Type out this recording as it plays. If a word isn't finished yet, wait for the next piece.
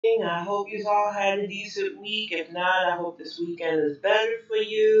I hope you all had a decent week. If not, I hope this weekend is better for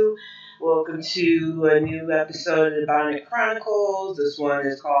you. Welcome to a new episode of the Bonnet Chronicles. This one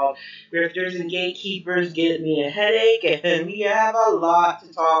is called Grifters and Gatekeepers Get Me a Headache, and we have a lot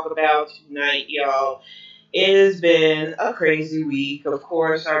to talk about tonight, y'all. It has been a crazy week. Of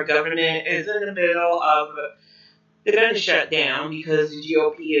course, our government is in the middle of they're going to shut down because the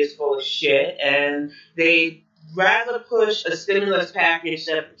GOP is full of shit, and they rather push a stimulus package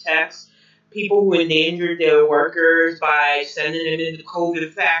that protects people who endangered their workers by sending them into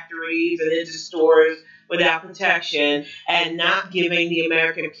COVID factories and into stores without protection and not giving the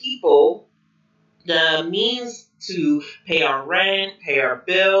American people the means to pay our rent, pay our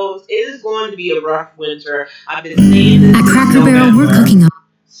bills. It is going to be a rough winter. I've been saying this At since Cracker Barrel, we're November. cooking up.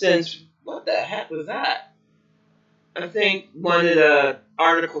 Since what the heck was that? I think one of the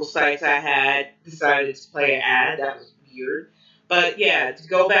article sites I had decided to play an ad. That was weird. But yeah, to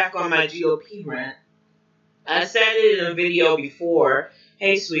go back on my GOP rant, I said it in a video before.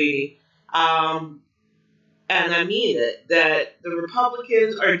 Hey, sweetie, um, and I mean it, that the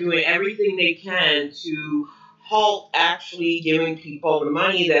Republicans are doing everything they can to halt actually giving people the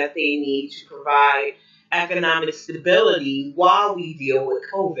money that they need to provide economic stability while we deal with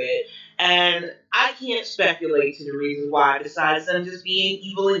COVID. And I can't speculate to the reasons why, besides them just being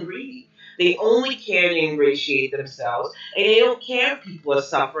evil and greedy. They only care to ingratiate themselves, and they don't care if people are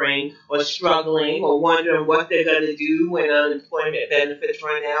suffering or struggling or wondering what they're going to do when unemployment benefits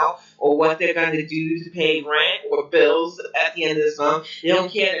run out or what they're going to do to pay rent or bills at the end of this month. They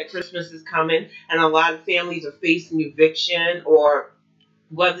don't care that Christmas is coming and a lot of families are facing eviction or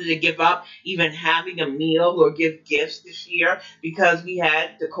whether to give up even having a meal or give gifts this year because we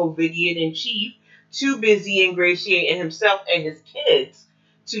had the COVIDian in chief too busy ingratiating himself and his kids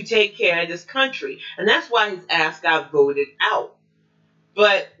to take care of this country. And that's why his ass got voted out.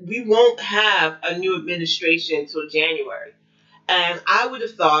 But we won't have a new administration until January. And I would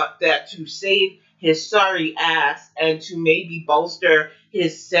have thought that to save his sorry ass and to maybe bolster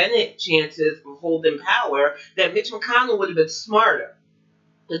his Senate chances of holding power, that Mitch McConnell would have been smarter.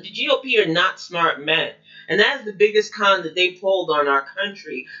 But the GOP are not smart men. And that is the biggest con that they pulled on our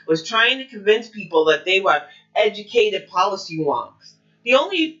country, was trying to convince people that they were educated policy wonks. The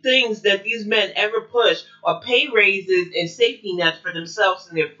only things that these men ever push are pay raises and safety nets for themselves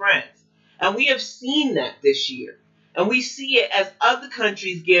and their friends. And we have seen that this year. And we see it as other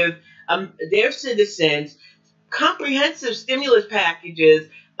countries give their citizens comprehensive stimulus packages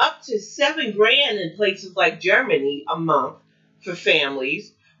up to 7 grand in places like Germany a month for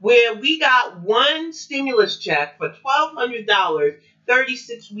families, where we got one stimulus check for $1,200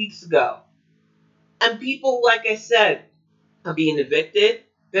 36 weeks ago. And people, like I said, are being evicted.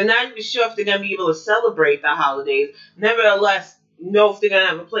 They're not even sure if they're going to be able to celebrate the holidays. Nevertheless, know if they're going to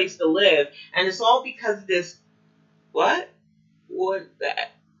have a place to live. And it's all because of this. What? What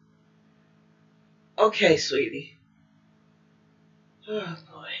that? Okay, sweetie. Oh,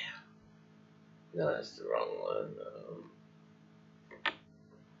 boy. No, that's the wrong one.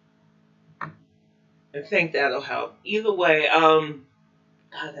 I think that'll help. Either way, God,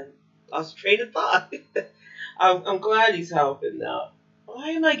 I lost train of thought. I'm glad he's helping now. Why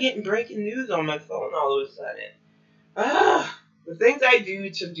am I getting breaking news on my phone all of a sudden? The things I do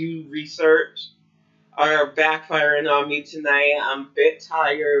to do research are backfiring on me tonight. I'm a bit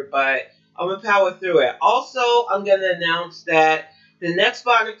tired, but I'm going to power through it. Also, I'm going to announce that the next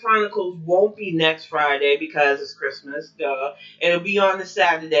Bonnet Chronicles won't be next Friday because it's Christmas. Duh. It'll be on the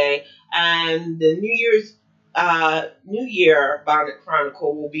Saturday. And the New Year Bonnet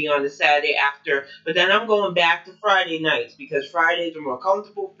Chronicle will be on the Saturday after. But then I'm going back to Friday nights because Fridays are more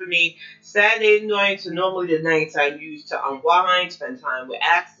comfortable for me. Saturday nights are normally the nights I use to unwind, spend time with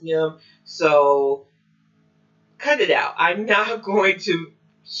Axiom. So cut it out. I'm not going to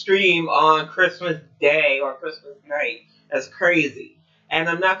stream on Christmas Day or Christmas night. That's crazy. And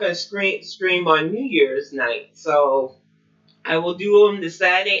I'm not going to stream on New Year's night. So I will do them the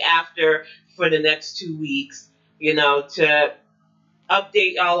Saturday after for the next 2 weeks, to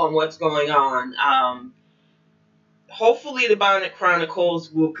update y'all on what's going on. Hopefully the Bonnet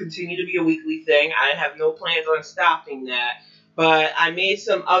Chronicles will continue to be a weekly thing. I have no plans on stopping that. But I made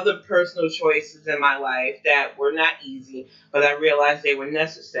some other personal choices in my life that were not easy, but I realized they were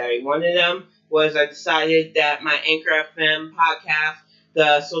necessary. One of them was I decided that my Anchor FM podcast,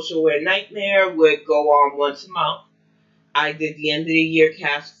 The Social Aware Nightmare, would go on once a month. I did the end of the year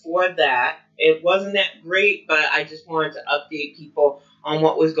cast for that. It wasn't that great, but I just wanted to update people on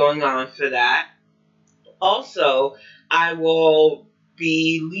what was going on for that. Also, I will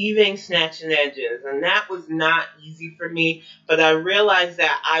be leaving Snatch and Edges, and that was not easy for me, but I realized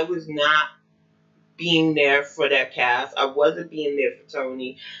that I was not being there for that cast. I wasn't being there for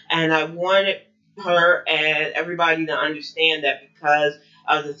Tony, and I wanted her and everybody to understand that because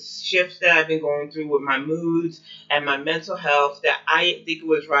of the shifts that I've been going through with my moods and my mental health, that I didn't think it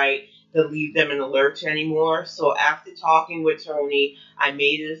was right to leave them in the lurch anymore. So after talking with Tony, I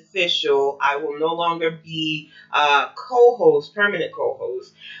made it official. I will no longer be co-host, permanent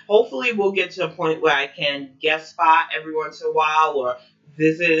co-host. Hopefully we'll get to a point where I can guest spot every once in a while or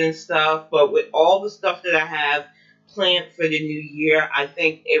visit and stuff. But with all the stuff that I have planned for the new year, I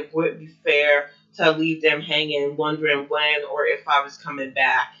think it would be fair to leave them hanging, wondering when or if I was coming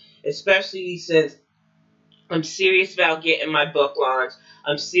back, especially since I'm serious about getting my book launched.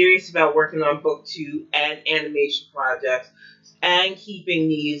 I'm serious about working on book 2 and animation projects and keeping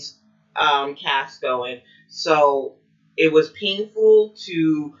these casts going. So it was painful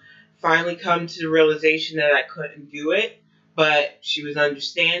to finally come to the realization that I couldn't do it, but she was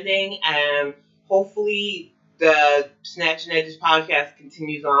understanding, and hopefully the Snatch and Edges podcast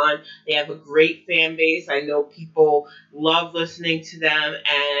continues on. They have a great fan base. I know people love listening to them,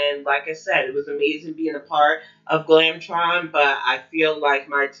 and like I said, it was amazing being a part of Glamtron, but I feel like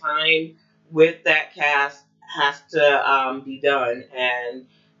my time with that cast has to be done, and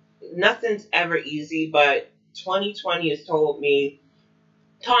nothing's ever easy, but 2020 has taught me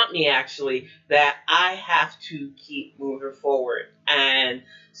actually that I have to keep moving forward. And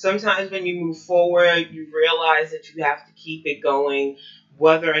sometimes when you move forward, you realize that you have to keep it going,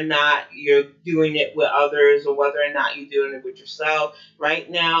 whether or not you're doing it with others or whether or not you're doing it with yourself. Right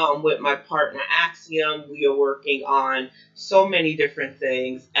now, I'm with my partner Axiom. We are working on so many different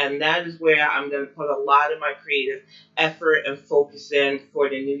things, and that is where I'm going to put a lot of my creative effort and focus in for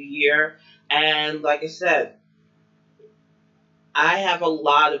the new year. And like I said, I have a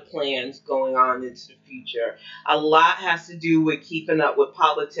lot of plans going on into the future. A lot has to do with keeping up with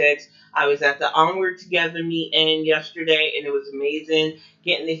politics. I was at the Onward Together meeting yesterday, and it was amazing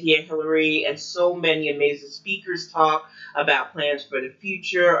getting to hear Hillary and so many amazing speakers talk about plans for the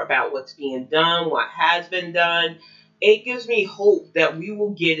future, about what's being done, what has been done. It gives me hope that we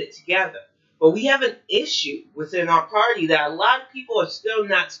will get it together. But we have an issue within our party that a lot of people are still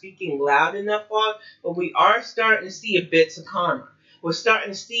not speaking loud enough on, but we are starting to see a bit of karma. We're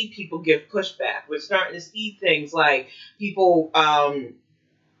starting to see people give pushback. We're starting to see things like people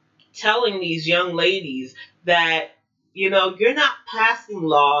telling these young ladies that, you're not passing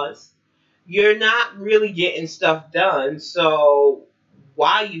laws. You're not really getting stuff done, so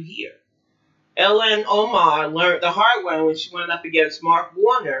why are you here? Ellen Omar learned the hard way when she went up against Mark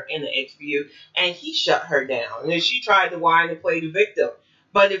Warner in the interview, and he shut her down. And then she tried to whine and play the victim.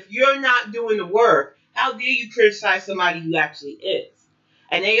 But if you're not doing the work, how dare you criticize somebody who actually is?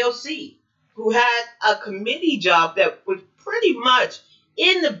 And AOC, who had a committee job that was pretty much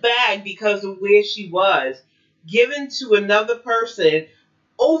in the bag because of where she was, given to another person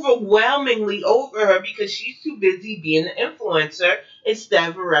overwhelmingly over her because she's too busy being an influencer instead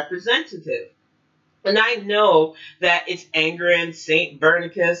of a representative. And I know that it's angering St.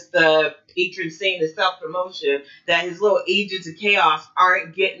 Bernicus, the patron saint of self-promotion, that his little agents of chaos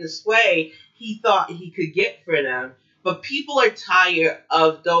aren't getting the sway he thought he could get for them. But people are tired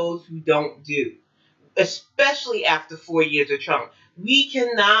of those who don't do, especially after 4 years of Trump. We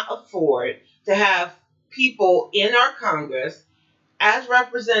cannot afford to have people in our Congress as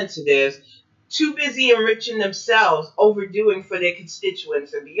representatives too busy enriching themselves, overdoing for their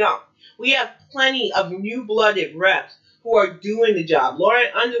constituents and beyond. We have plenty of new-blooded reps who are doing the job. Lauren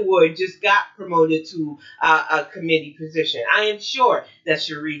Underwood just got promoted to a committee position. I am sure that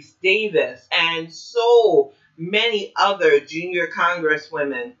Sharice Davis and so many other junior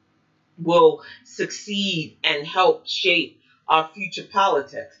congresswomen will succeed and help shape our future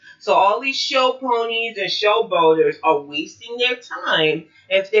politics. So all these show ponies and showboaters are wasting their time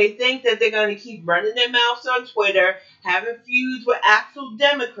if they think that they're going to keep running their mouths on Twitter, having feuds with actual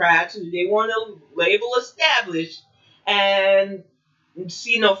Democrats who they want to label established, and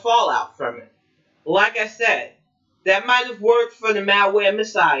see no fallout from it. Like I said, that might have worked for the malware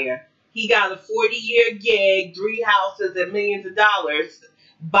messiah. He got a 40-year gig, 3 houses, and millions of dollars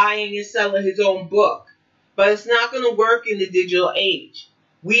buying and selling his own book. But it's not going to work in the digital age.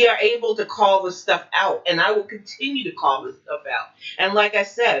 We are able to call this stuff out, and I will continue to call this stuff out. And like I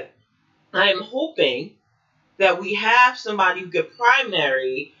said, I am hoping that we have somebody who could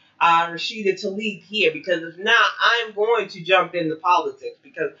primary Rashida Tlaib here, because if not, I'm going to jump into politics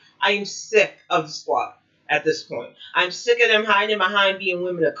because I am sick of the squad at this point. I'm sick of them hiding behind being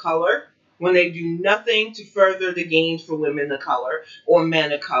women of color when they do nothing to further the gains for women of color or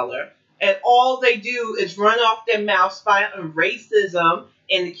men of color. And all they do is run off their mouth, spite on racism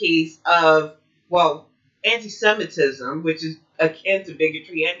in the case of, well, anti-Semitism, which is akin to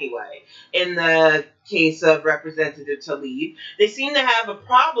bigotry anyway, in the case of Representative Tlaib. They seem to have a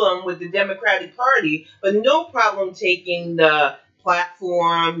problem with the Democratic Party, but no problem taking the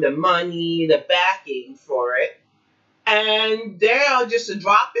platform, the money, the backing for it. And they're just a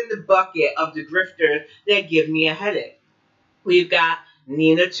drop in the bucket of the grifters that give me a headache. We've got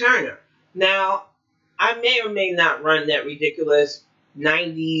Nina Turner. Now, I may or may not run that ridiculous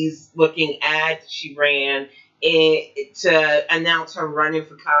 90s looking ad she ran to announce her running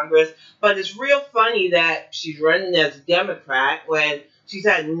for Congress, but it's real funny that she's running as a Democrat when she's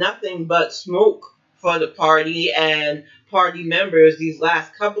had nothing but smoke for the party and party members these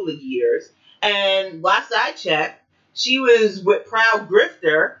last couple of years. And last I checked, she was with Proud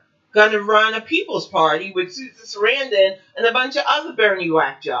Grifter going to run a People's Party with Susan Sarandon and a bunch of other Bernie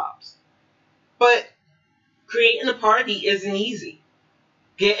whack jobs. But creating a party isn't easy.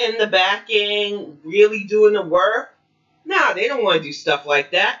 Getting the backing, really doing the work, no, they don't want to do stuff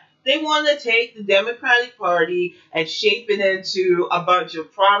like that. They want to take the Democratic Party and shape it into a bunch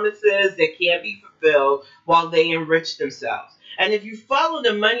of promises that can't be fulfilled while they enrich themselves. And if you follow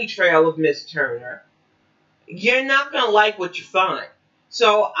the money trail of Miss Turner, you're not going to like what you find.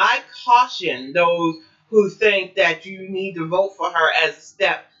 So I caution those who think that you need to vote for her as a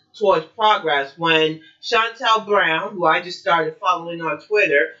step towards progress when Chantel Brown, who I just started following on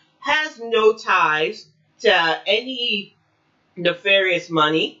Twitter, has no ties to any nefarious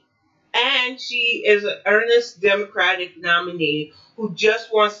money, and she is an earnest Democratic nominee who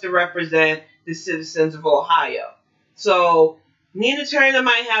just wants to represent the citizens of Ohio. So Nina Turner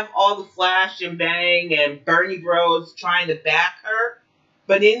might have all the flash and bang and Bernie bros trying to back her,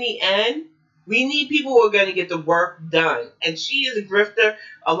 but in the end, we need people who are going to get the work done. And she is a grifter,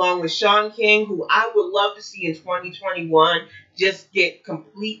 along with Sean King, who I would love to see in 2021 just get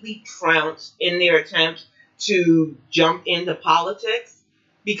completely trounced in their attempts to jump into politics,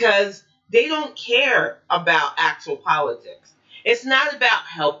 because they don't care about actual politics. It's not about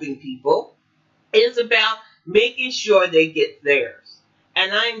helping people. It's about making sure they get theirs.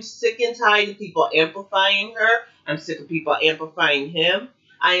 And I'm sick and tired of people amplifying her. I'm sick of people amplifying him.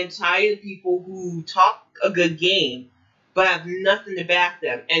 I am tired of people who talk a good game but have nothing to back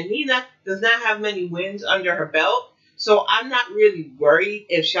them. And Nina does not have many wins under her belt, so I'm not really worried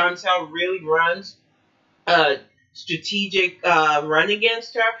if Chantel really runs a strategic run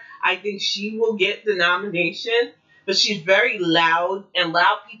against her. I think she will get the nomination, but she's very loud, and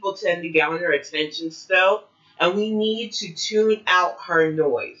loud people tend to garner attention still, and we need to tune out her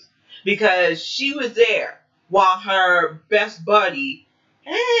noise, because she was there while her best buddy,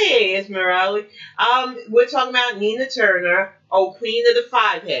 hey, it's Morale. We're talking about Nina Turner, Queen of the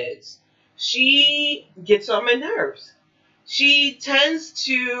Five Heads. She gets on my nerves. She tends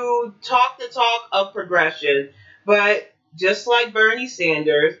to talk the talk of progression, but just like Bernie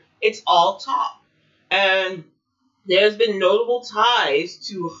Sanders, it's all talk. And there's been notable ties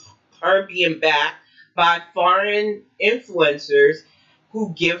to her being backed by foreign influencers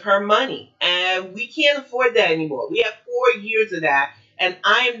who give her money. And we can't afford that anymore. We have 4 years of that. And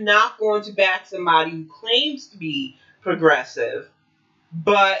I am not going to back somebody who claims to be progressive,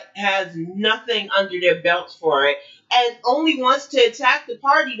 but has nothing under their belts for it, and only wants to attack the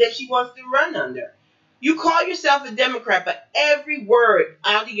party that she wants to run under. You call yourself a Democrat, but every word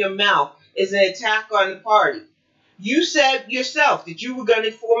out of your mouth is an attack on the party. You said yourself that you were going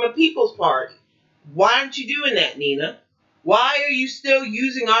to form a People's Party. Why aren't you doing that, Nina? Why are you still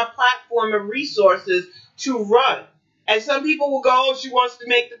using our platform and resources to run? And some people will go, oh, she wants to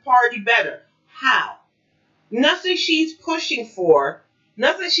make the party better. How? Nothing she's pushing for,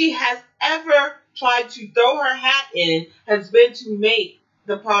 nothing she has ever tried to throw her hat in has been to make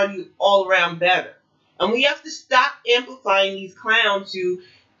the party all around better. And we have to stop amplifying these clowns who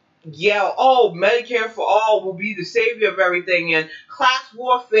yell, oh, Medicare for all will be the savior of everything, and class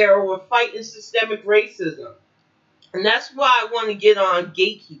warfare over fighting systemic racism. And that's why I want to get on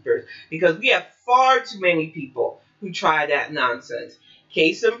Gatekeepers, because we have far too many people who try that nonsense.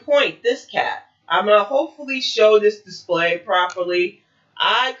 Case in point, this cat. I'm going to hopefully show this display properly.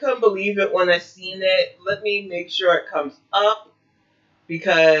 I couldn't believe it when I seen it. Let me make sure it comes up,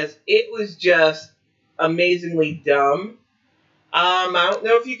 because it was just amazingly dumb. I don't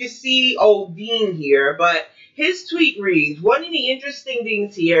know if you can see old Dean here, but his tweet reads, one of the interesting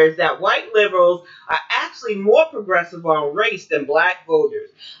things here is that white liberals are actually more progressive on race than black voters.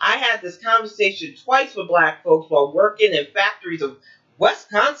 I had this conversation twice with black folks while working in factories of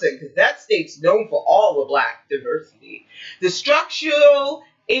Wisconsin, because that state's known for all the black diversity. The structural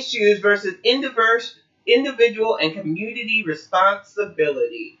issues versus individual and community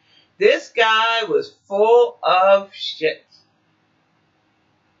responsibility. This guy was full of shit.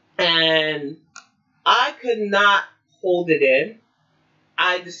 And I could not hold it in.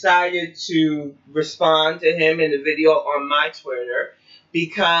 I decided to respond to him in a video on my Twitter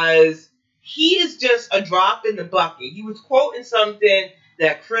because he is just a drop in the bucket. He was quoting something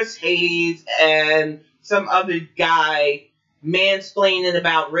that Chris Hayes and some other guy mansplaining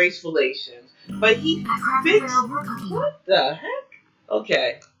about race relations. But he fixed... What the heck?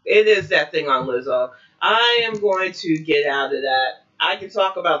 Okay, it is that thing on Lizzo. I am going to get out of that. I can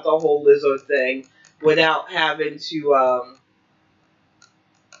talk about the whole Lizzo thing without having to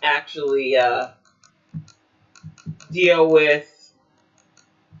actually deal with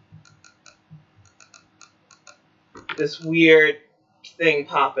this weird thing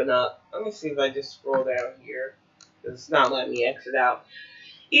popping up. Let me see if I just scroll down here. It's not letting me exit out.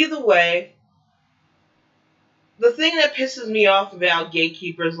 Either way, the thing that pisses me off about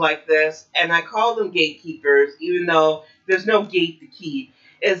gatekeepers like this, and I call them gatekeepers even though there's no gate to keep,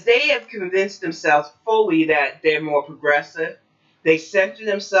 is they have convinced themselves fully that they're more progressive. They center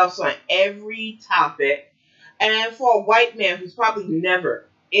themselves on every topic. And for a white man who's probably never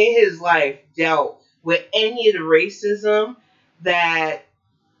in his life dealt with any of the racism that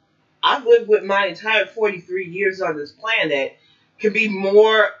I've lived with my entire 43 years on this planet, can be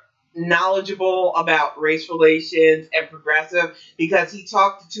more knowledgeable about race relations and progressive because he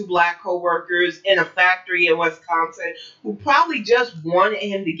talked to two black co-workers in a factory in Wisconsin who probably just wanted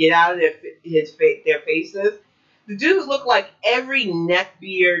him to get out of their faces. The dude looked like every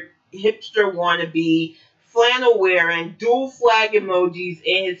neckbeard, hipster wannabe, flannel wearing, dual flag emojis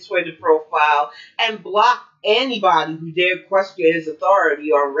in his Twitter profile, and blocked anybody who dared question his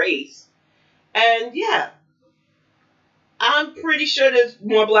authority on race. And yeah, I'm pretty sure there's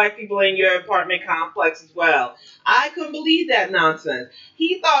more black people in your apartment complex as well. I couldn't believe that nonsense.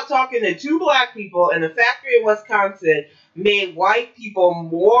 He thought talking to two black people in a factory in Wisconsin made white people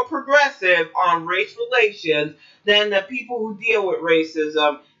more progressive on race relations than the people who deal with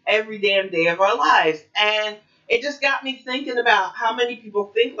racism every damn day of our lives. And it just got me thinking about how many people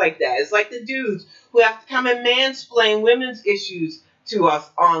think like that. It's like the dudes who have to come and mansplain women's issues to us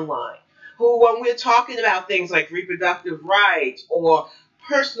online. Who, when we're talking about things like reproductive rights or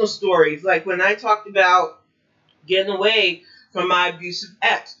personal stories, like when I talked about getting away from my abusive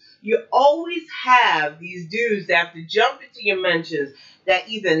ex, you always have these dudes that have to jump into your mentions that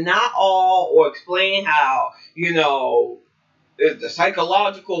either not all or explain how, you know, the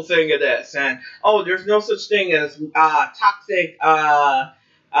psychological thing of this, and oh, there's no such thing as toxic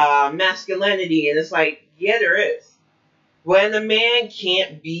masculinity, and it's like, yeah, there is. When a man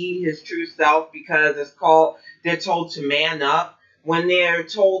can't be his true self because they're told to man up, when they're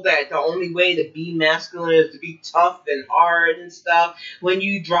told that the only way to be masculine is to be tough and hard and stuff, when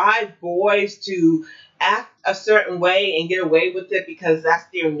you drive boys to act a certain way and get away with it because that's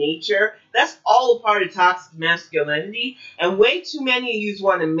their nature, that's all a part of toxic masculinity. And way too many of you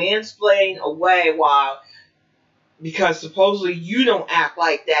want to mansplain away because supposedly you don't act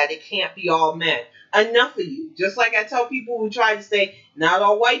like that. It can't be all men. Enough of you. Just like I tell people who try to say, not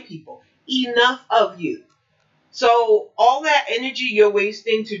all white people. Enough of you. So all that energy you're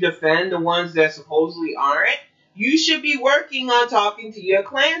wasting to defend the ones that supposedly aren't, you should be working on talking to your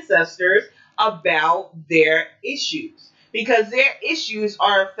ancestors about their issues. Because their issues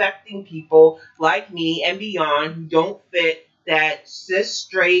are affecting people like me and beyond who don't fit that cis,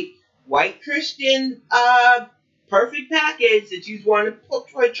 straight, white Christian perfect package that you want to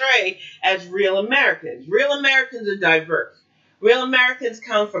portray as real Americans. Real Americans are diverse. Real Americans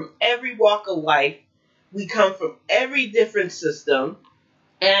come from every walk of life. We come from every different system.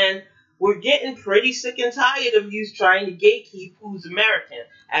 And we're getting pretty sick and tired of you trying to gatekeep who's American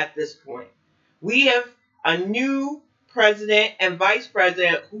at this point. We have a new president and vice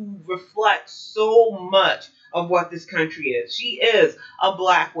president who reflects so much of what this country is. She is a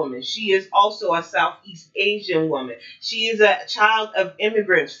black woman. She is also a Southeast Asian woman. She is a child of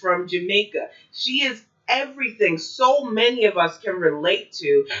immigrants from Jamaica. She is everything so many of us can relate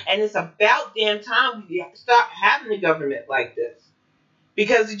to, and it's about damn time we start having a government like this.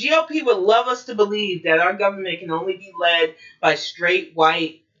 Because the GOP would love us to believe that our government can only be led by straight,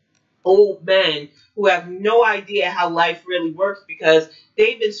 white, old men who have no idea how life really works because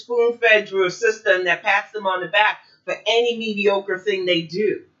they've been spoon-fed through a system that pats them on the back for any mediocre thing they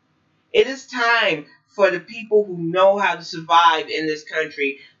do. It is time for the people who know how to survive in this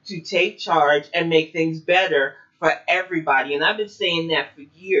country to take charge and make things better for everybody. And I've been saying that for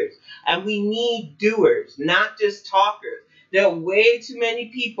years. And we need doers, not just talkers. There are way too many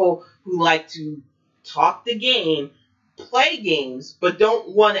people who like to talk the game, play games, but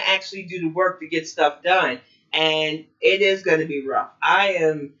don't want to actually do the work to get stuff done. And it is going to be rough. I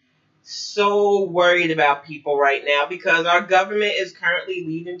am so worried about people right now because our government is currently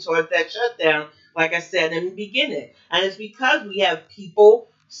leading towards that shutdown, like I said in the beginning. And it's because we have people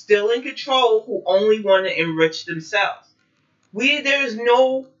still in control who only want to enrich themselves. There is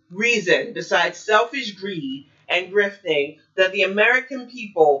no reason besides selfish greed and grifting that the American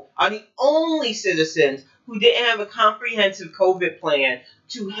people are the only citizens who didn't have a comprehensive COVID plan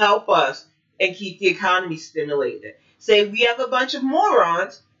to help us and keep the economy stimulated. Say we have a bunch of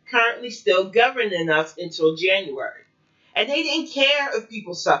morons currently still governing us until January. And they didn't care if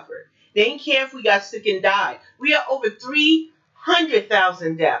people suffered. They didn't care if we got sick and died. We have over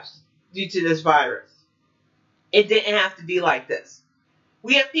 300,000 deaths due to this virus. It didn't have to be like this.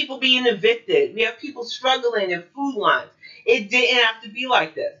 We have people being evicted. We have people struggling in food lines. It didn't have to be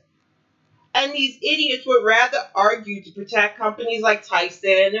like this. And these idiots would rather argue to protect companies like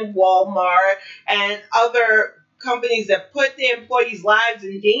Tyson and Walmart and other companies that put their employees' lives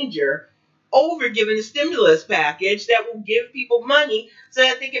in danger over giving a stimulus package that will give people money so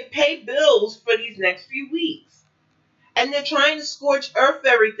that they can pay bills for these next few weeks. And they're trying to scorch earth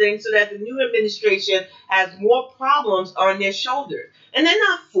everything so that the new administration has more problems on their shoulders. And they're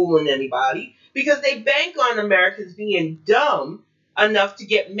not fooling anybody because they bank on Americans being dumb enough to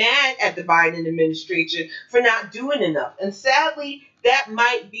get mad at the Biden administration for not doing enough. And sadly, that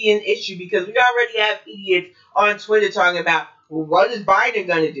might be an issue because we already have idiots on Twitter talking about, well, what is Biden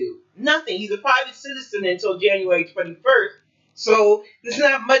going to do? Nothing. He's a private citizen until January 21st. So there's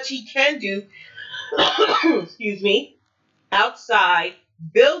not much he can do, excuse me, outside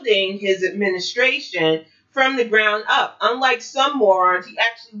building his administration from the ground up. Unlike some morons, he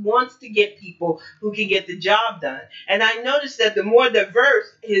actually wants to get people who can get the job done. And I noticed that the more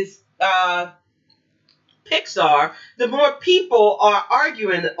diverse his picks are, the more people are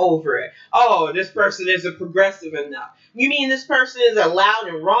arguing over it. Oh, this person isn't progressive enough. You mean this person isn't loud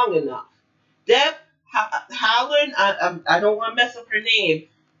and wrong enough? Deb Howland, I don't want to mess up her name,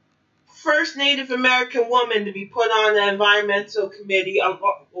 first Native American woman to be put on the environmental committee.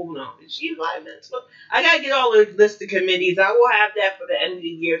 Oh no, is she environmental? I gotta get all the list of committees. I will have that for the end of the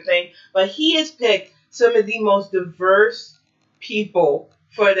year thing. But he has picked some of the most diverse people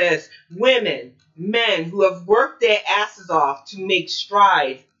for this. Women, men who have worked their asses off to make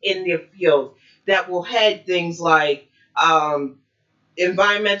strides in their field that will head things like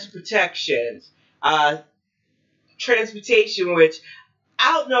environmental protections, transportation, which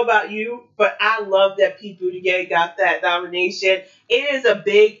I don't know about you, but I love that Pete Buttigieg got that nomination. It is a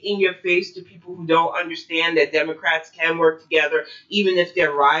big in your face to people who don't understand that Democrats can work together even if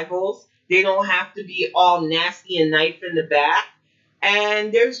they're rivals. They don't have to be all nasty and knife in the back.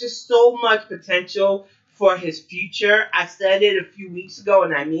 And there's just so much potential for his future. I said it a few weeks ago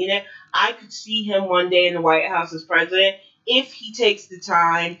and I mean it. I could see him one day in the White House as president if he takes the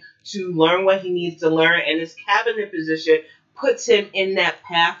time to learn what he needs to learn, and his cabinet position puts him in that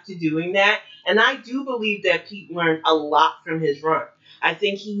path to doing that. And I do believe that Pete learned a lot from his run. I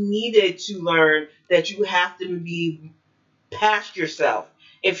think he needed to learn that you have to be past yourself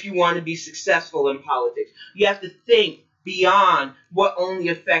if you want to be successful in politics. You have to think beyond what only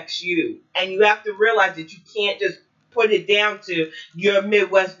affects you. And you have to realize that you can't just put it down to your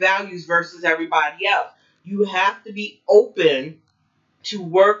Midwest values versus everybody else. You have to be open to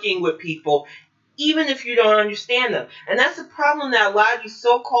working with people even if you don't understand them. And that's a problem that a lot of these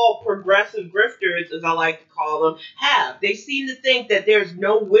so-called progressive grifters, as I like to call them, have. They seem to think that there's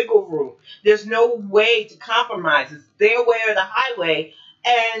no wiggle room. There's no way to compromise. It's their way or the highway.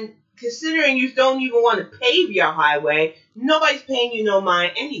 And considering you don't even want to pave your highway, nobody's paying you no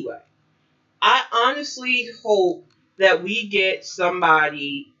mind anyway. I honestly hope that we get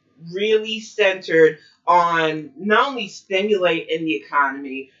somebody really centered on not only stimulating the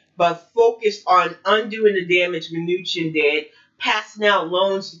economy, but focused on undoing the damage Mnuchin did, passing out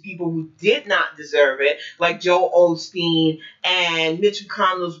loans to people who did not deserve it, like Joel Osteen and Mitch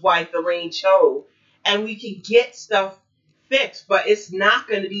McConnell's wife, Elaine Cho. And we can get stuff fixed, but it's not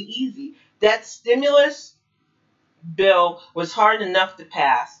going to be easy. That stimulus bill was hard enough to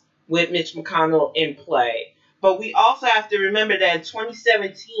pass with Mitch McConnell in play. But we also have to remember that in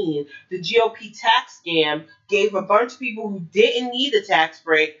 2017, the GOP tax scam gave a bunch of people who didn't need a tax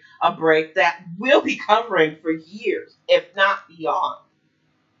break a break that we'll be covering for years, if not beyond.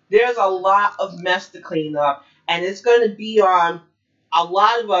 There's a lot of mess to clean up, and it's going to be on a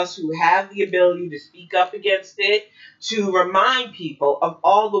lot of us who have the ability to speak up against it, to remind people of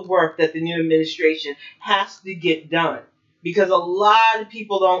all the work that the new administration has to get done. Because a lot of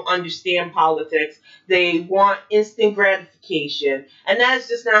people don't understand politics. They want instant gratification. And that is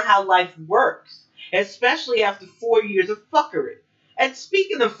just not how life works. Especially after 4 years of fuckery. And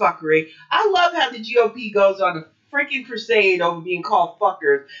speaking of fuckery, I love how the GOP goes on a freaking crusade over being called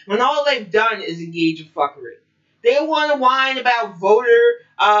fuckers when all they've done is engage in fuckery. They want to whine about voter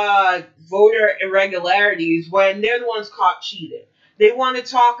irregularities when they're the ones caught cheating. They want to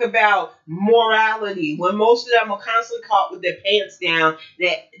talk about morality when most of them are constantly caught with their pants down,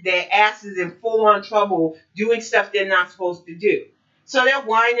 their asses in full-on trouble doing stuff they're not supposed to do. So they're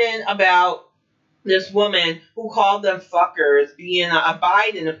whining about this woman who called them fuckers being a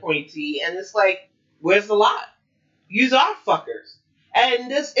Biden appointee, and it's like, where's the lie? Yous are fuckers. And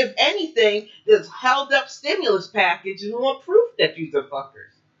this, if anything, this held up stimulus package is more proof that yous are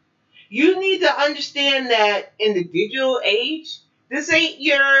fuckers. You need to understand that in the digital age, this ain't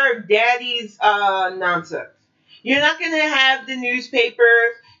your daddy's nonsense. You're not going to have the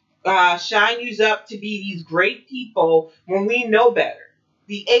newspapers shine you up to be these great people when we know better.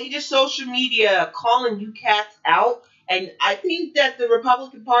 The age of social media calling you cats out, and I think that the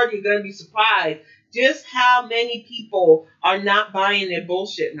Republican Party are going to be surprised just how many people are not buying their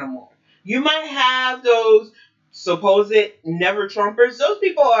bullshit no more. You might have those supposed never Trumpers. Those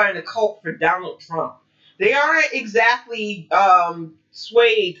people are in a cult for Donald Trump. They aren't exactly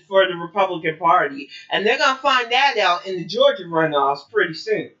swayed for the Republican Party. And they're going to find that out in the Georgia runoffs pretty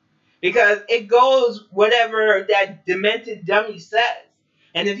soon. Because it goes whatever that demented dummy says.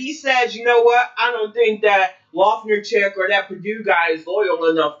 And if he says, you know what, I don't think that Lofner-Chick or that Purdue guy is loyal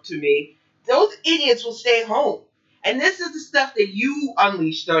enough to me, those idiots will stay home. And this is the stuff that you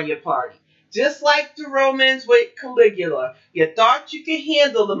unleashed on your party. Just like the Romans with Caligula. You thought you could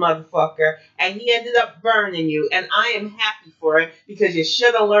handle the motherfucker, and he ended up burning you. And I am happy for it, because you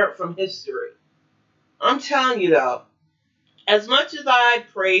should have learned from history. I'm telling you, though, as much as I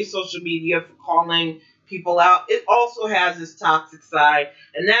praise social media for calling people out, it also has this toxic side,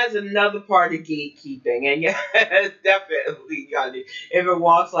 and that's another part of gatekeeping. And yeah, definitely, if it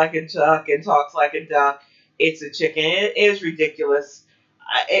walks like a duck and talks like a duck, it's a chicken. It is ridiculous.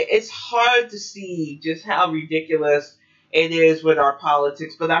 It's hard to see just how ridiculous it is with our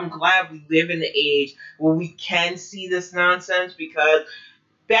politics, but I'm glad we live in the age where we can see this nonsense, because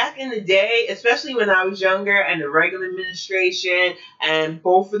back in the day, especially when I was younger and the Reagan administration and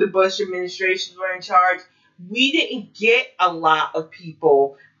both of the Bush administrations were in charge, we didn't get a lot of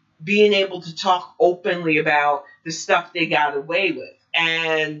people being able to talk openly about the stuff they got away with.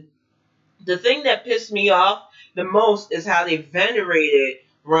 And the thing that pissed me off the most is how they venerated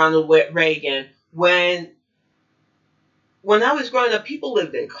Ronald Reagan. When I was growing up, people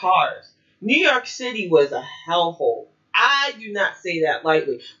lived in cars. New York City was a hellhole. I do not say that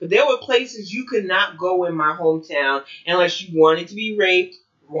lightly. But there were places you could not go in my hometown unless you wanted to be raped,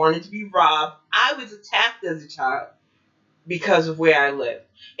 wanted to be robbed. I was attacked as a child because of where I lived.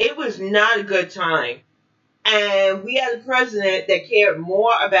 It was not a good time. And we had a president that cared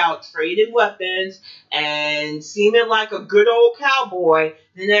more about trading weapons and seeming like a good old cowboy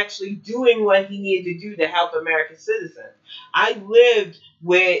than actually doing what he needed to do to help American citizens. I lived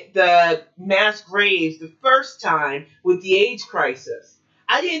with the mass graves the first time with the AIDS crisis.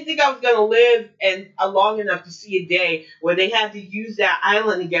 I didn't think I was going to live long enough to see a day where they had to use that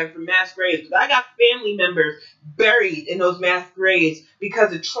island again for mass graves. But I got family members buried in those mass graves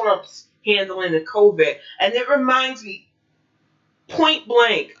because of Trump's handling of COVID. And it reminds me, point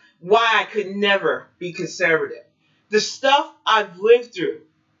blank, why I could never be conservative. The stuff I've lived through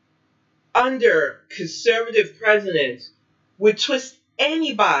under conservative presidents would twist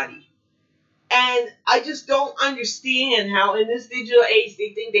anybody. And I just don't understand how in this digital age they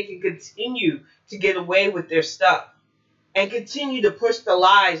think they can continue to get away with their stuff and continue to push the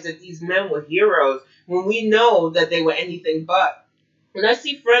lies that these men were heroes when we know that they were anything but. And I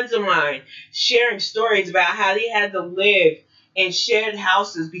see friends of mine sharing stories about how they had to live in shared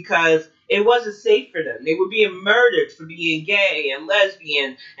houses because it wasn't safe for them. They were being murdered for being gay and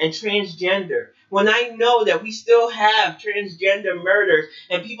lesbian and transgender. When I know that we still have transgender murders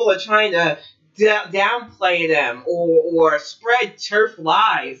and people are trying to downplay them or spread turf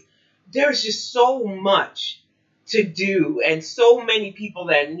lies, there's just so much to do and so many people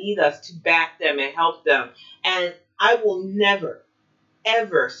that need us to back them and help them. And I will never,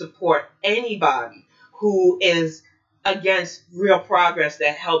 ever support anybody who is against real progress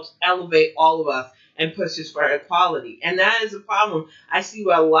that helps elevate all of us and pushes for equality. And that is a problem I see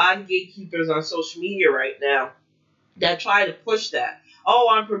with a lot of gatekeepers on social media right now. that try to push that. Oh,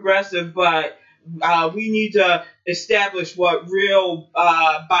 I'm progressive, but we need to establish what real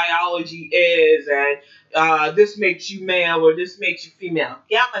biology is, and this makes you male or this makes you female.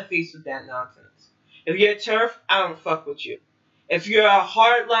 Get out my face with that nonsense. If you're a turf, I don't fuck with you. If you're a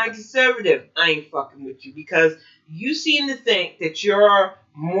hardline conservative, I ain't fucking with you, because you seem to think that your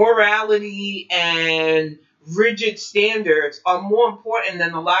morality and rigid standards are more important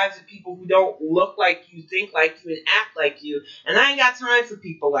than the lives of people who don't look like you, think like you, and act like you. And I ain't got time for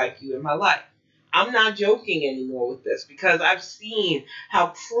people like you in my life. I'm not joking anymore with this, because I've seen how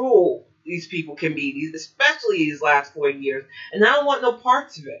cruel these people can be, especially these last 4 years. And I don't want no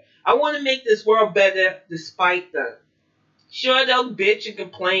parts of it. I want to make this world better despite them. Sure, they'll bitch and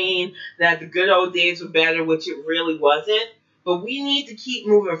complain that the good old days were better, which it really wasn't. But we need to keep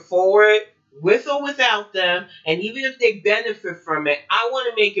moving forward, with or without them. And even if they benefit from it, I want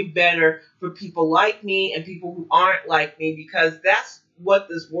to make it better for people like me and people who aren't like me, because that's what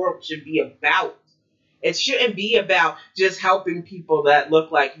this world should be about. It shouldn't be about just helping people that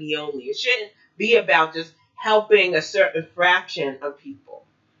look like me only. It shouldn't be about just helping a certain fraction of people.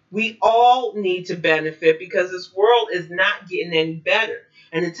 We all need to benefit, because this world is not getting any better.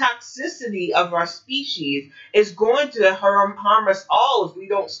 And the toxicity of our species is going to harm us all if we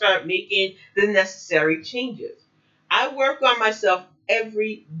don't start making the necessary changes. I work on myself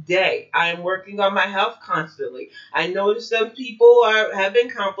every day. I am working on my health constantly. I notice some people have been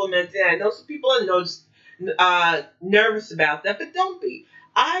complimented. I know some people are nervous about that, but don't be.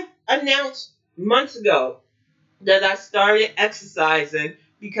 I announced months ago that I started exercising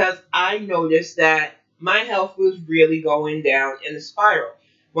because I noticed that my health was really going down in a spiral.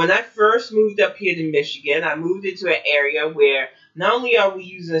 When I first moved up here to Michigan, I moved into an area where not only are we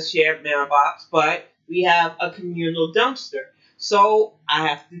using a shared mailbox, but we have a communal dumpster. So I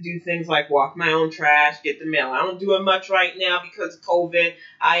have to do things like walk my own trash, get the mail. I don't do it much right now because of COVID.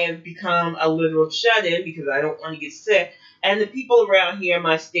 I have become a literal shut-in because I don't want to get sick. And the people around here in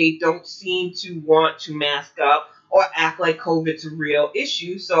my state don't seem to want to mask up or act like COVID's a real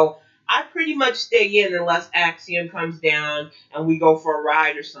issue. So I pretty much stay in unless Axiom comes down and we go for a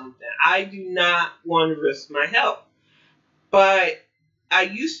ride or something. I do not want to risk my health. But I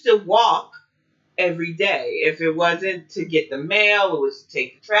used to walk every day. If it wasn't to get the mail, it was to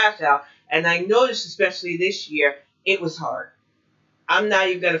take the trash out. And I noticed, especially this year, it was hard. I'm not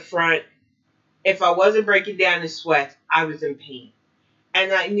even going to front. If I wasn't breaking down in sweat, I was in pain.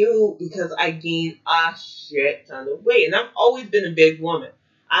 And I knew because I gained a shit ton of weight. And I've always been a big woman.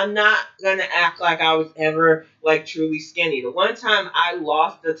 I'm not going to act like I was ever, like, truly skinny. The one time I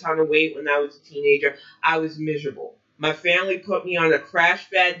lost a ton of weight when I was a teenager, I was miserable. My family put me on a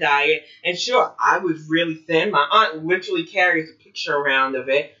crash-fed diet. And sure, I was really thin. My aunt literally carries a picture around of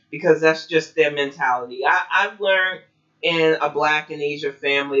it because that's just their mentality. I've learned in a Black and Asian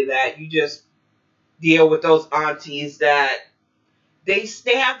family that you just deal with those aunties that they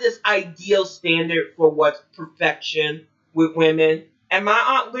have this ideal standard for what's perfection with women. And my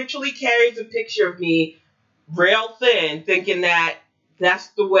aunt literally carries a picture of me real thin, thinking that that's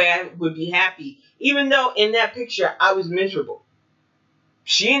the way I would be happy. Even though in that picture, I was miserable.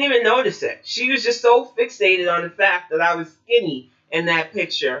 She didn't even notice it. She was just so fixated on the fact that I was skinny in that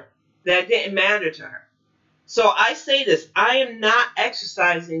picture that it didn't matter to her. So I say this, I am not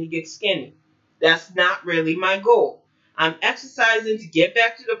exercising to get skinny. That's not really my goal. I'm exercising to get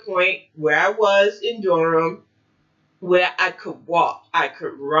back to the point where I was in Durham, where I could walk, I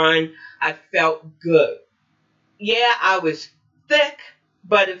could run, I felt good. Yeah, I was thick,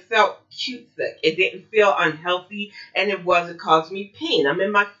 but it felt cute thick. It didn't feel unhealthy, and it wasn't causing me pain. I'm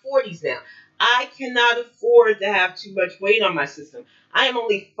in my 40s now. I cannot afford to have too much weight on my system. I am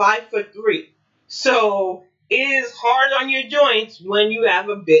only 5'3". So it is hard on your joints when you have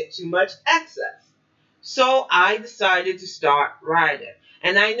a bit too much excess. So I decided to start riding.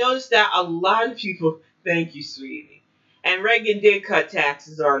 And I noticed that a lot of people, thank you, sweetie. And Reagan did cut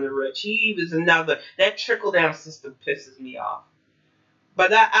taxes on the rich. He was another. That trickle-down system pisses me off. But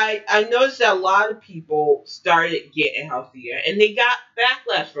I noticed that a lot of people started getting healthier. And they got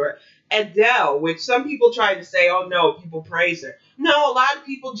backlash for it. Adele, which some people tried to say, oh no, people praise her. No, a lot of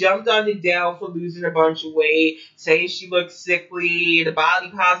people jumped on Adele for losing a bunch of weight, saying she looked sickly. The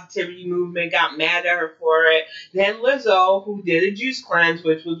body positivity movement got mad at her for it. Then Lizzo, who did a juice cleanse,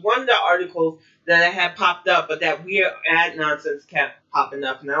 which was one of the articles that I had popped up, but that weird ad nonsense kept popping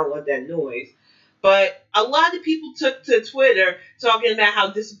up, and I don't want that noise. But a lot of people took to Twitter talking about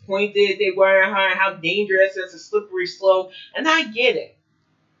how disappointed they were in her and how dangerous it's a slippery slope, and I get it.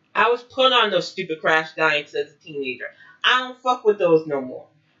 I was put on those stupid crash diets as a teenager. I don't fuck with those no more.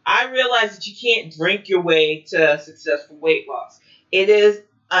 I realize that you can't drink your way to successful weight loss. It is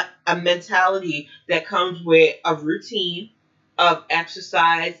a mentality that comes with a routine of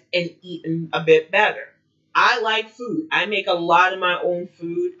exercise and eating a bit better. I like food. I make a lot of my own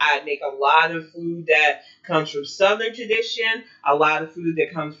food. I make a lot of food that comes from Southern tradition, a lot of food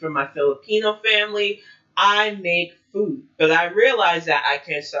that comes from my Filipino family. I make food, but I realize that I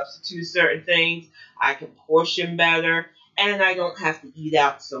can substitute certain things. I can portion better, and I don't have to eat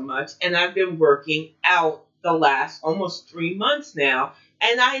out so much. And I've been working out the last almost 3 months now,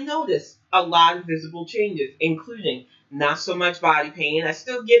 and I notice a lot of visible changes, including not so much body pain. I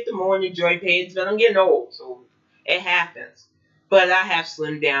still get the morning joint pains, but I'm getting old, so it happens. But I have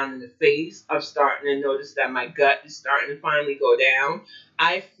slimmed down in the face. I'm starting to notice that my gut is starting to finally go down.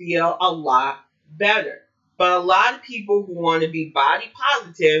 I feel a lot better. But a lot of people who want to be body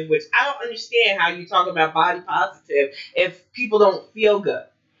positive, which I don't understand how you talk about body positive if people don't feel good.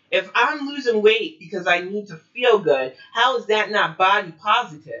 If I'm losing weight because I need to feel good, how is that not body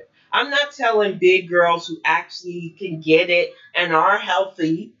positive? I'm not telling big girls who actually can get it and are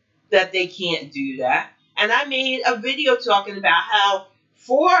healthy that they can't do that. And I made a video talking about how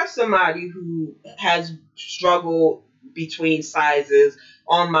for somebody who has struggled between sizes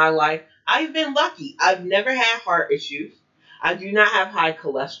on my life, I've been lucky. I've never had heart issues. I do not have high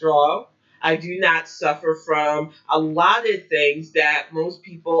cholesterol. I do not suffer from a lot of things that most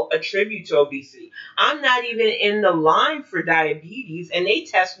people attribute to obesity. I'm not even in the line for diabetes, and they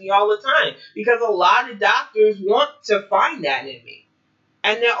test me all the time because a lot of doctors want to find that in me.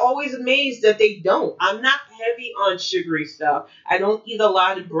 And they're always amazed that they don't. I'm not heavy on sugary stuff. I don't eat a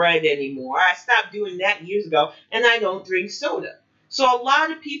lot of bread anymore. I stopped doing that years ago, and I don't drink soda. So a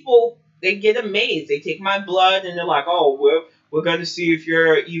lot of people, they get amazed. They take my blood, and they're like, oh, we're going to see if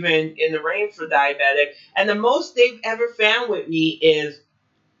you're even in the range for diabetic. And the most they've ever found with me is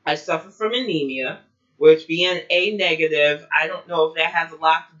I suffer from anemia, which being A negative, I don't know if that has a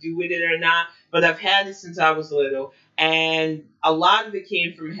lot to do with it or not, but I've had it since I was little. And a lot of it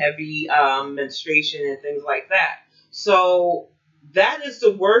came from heavy menstruation and things like that. So that is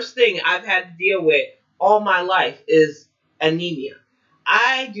the worst thing I've had to deal with all my life is anemia.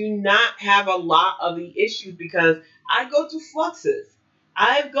 I do not have a lot of the issues because I go through fluxes.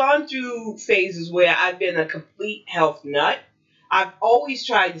 I've gone through phases where I've been a complete health nut. I've always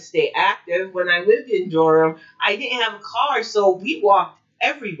tried to stay active. When I lived in Durham, I didn't have a car, so we walked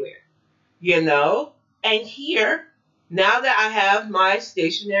everywhere, you know? And here, now that I have my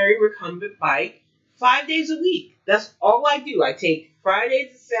stationary recumbent bike, 5 days a week, that's all I do. I take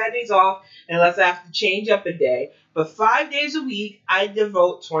Fridays and Saturdays off unless I have to change up a day. But 5 days a week, I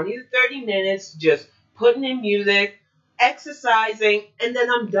devote 20 to 30 minutes just putting in music, exercising, and then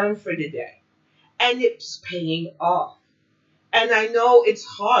I'm done for the day. And it's paying off. And I know it's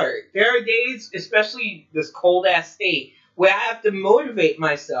hard. There are days, especially this cold-ass state, where I have to motivate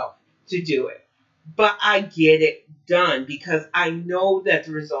myself to do it. But I get it done because I know that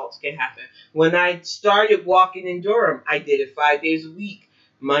the results can happen. When I started walking in Durham, I did it 5 days a week,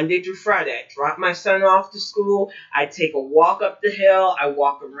 Monday through Friday. I dropped my son off to school. I take a walk up the hill. I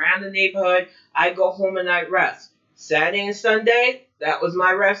walk around the neighborhood. I go home and I rest. Saturday and Sunday, that was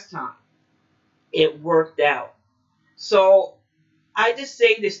my rest time. It worked out. So I just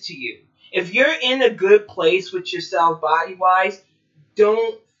say this to you. If you're in a good place with yourself body-wise,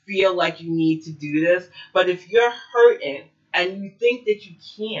 don't feel like you need to do this. But if you're hurting and you think that you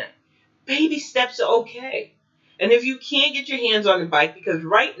can't, baby steps are okay. And if you can't get your hands on the bike, because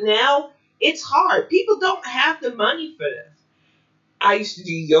right now, it's hard. People don't have the money for this. I used to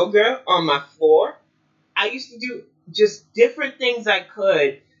do yoga on my floor. I used to do just different things I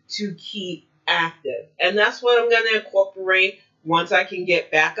could to keep active. And that's what I'm going to incorporate once I can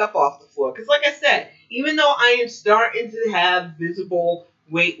get back up off the floor. Because like I said, even though I am starting to have visible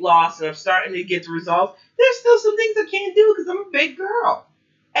weight loss and I'm starting to get the results, there's still some things I can't do because I'm a big girl.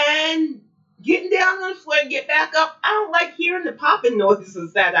 And getting down on the floor and get back up, I don't like hearing the popping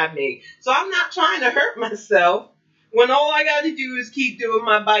noises that I make. So I'm not trying to hurt myself when all I got to do is keep doing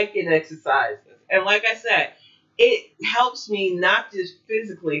my biking exercises. And like I said, it helps me not just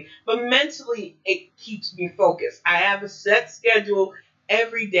physically, but mentally it keeps me focused. I have a set schedule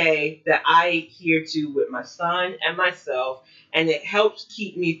every day that I adhere to with my son and myself, and it helps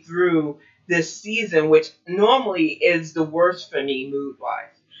keep me through this season, which normally is the worst for me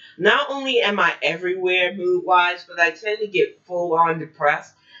mood-wise. Not only am I everywhere mood-wise, but I tend to get full-on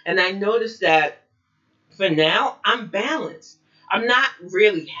depressed, and I notice that for now, I'm balanced. I'm not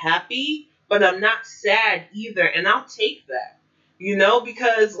really happy, but I'm not sad either, and I'll take that, you know,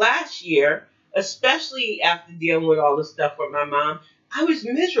 because last year, especially after dealing with all the stuff with my mom, I was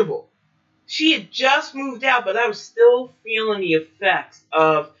miserable. She had just moved out, but I was still feeling the effects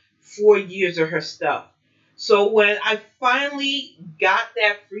of 4 years of her stuff. So when I finally got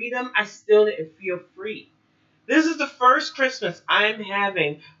that freedom, I still didn't feel free. This is the first Christmas I'm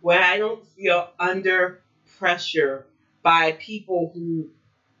having where I don't feel under pressure by people who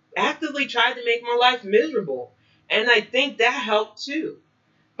actively tried to make my life miserable. And I think that helped too.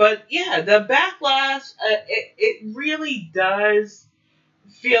 But yeah, the backlash, it really does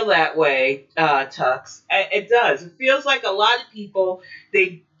feel that way, Tux. It does. It feels like a lot of people,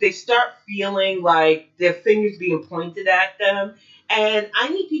 they start feeling like their fingers being pointed at them. And I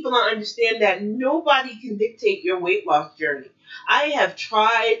need people to understand that nobody can dictate your weight loss journey. I have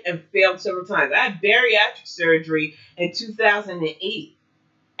tried and failed several times. I had bariatric surgery in 2008.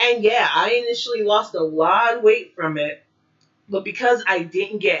 And yeah, I initially lost a lot of weight from it. But because I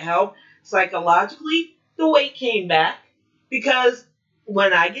didn't get help psychologically, the weight came back. Because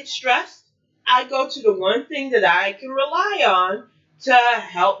when I get stressed, I go to the one thing that I can rely on to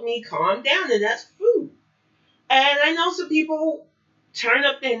help me calm down, and that's food. And I know some people turn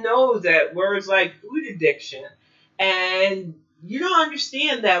up their nose at words like food addiction. And you don't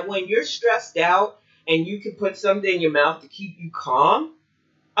understand that when you're stressed out and you can put something in your mouth to keep you calm,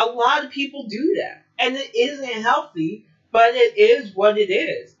 a lot of people do that. And it isn't healthy, but it is what it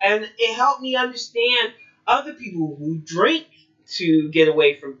is. And it helped me understand other people who drink to get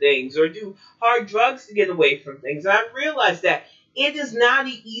away from things or do hard drugs to get away from things. I realized that it is not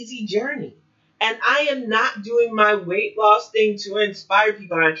an easy journey. And I am not doing my weight loss thing to inspire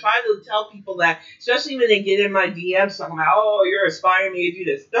people. And I try to tell people that, especially when they get in my DMs talking about, oh, you're inspiring me to do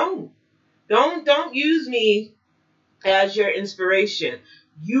this. Don't use me as your inspiration.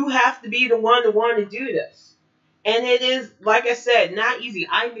 You have to be the one to want to do this. And it is, like I said, not easy.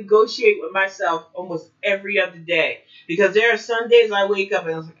 I negotiate with myself almost every other day. Because there are some days I wake up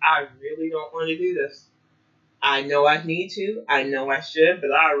and I'm like, I really don't want to do this. I know I need to. I know I should.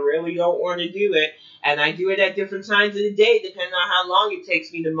 But I really don't want to do it. And I do it at different times of the day, depending on how long it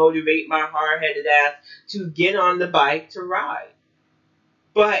takes me to motivate my hard-headed ass to get on the bike to ride.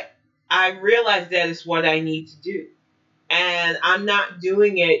 But I realize that it's what I need to do. And I'm not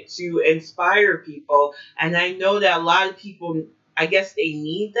doing it to inspire people. And I know that a lot of people, I guess they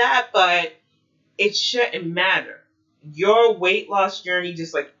need that, but it shouldn't matter. Your weight loss journey,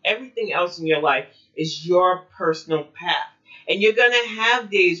 just like everything else in your life, is your personal path. And you're going to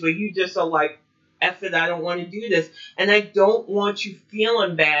have days where you just are like, F it, I don't want to do this. And I don't want you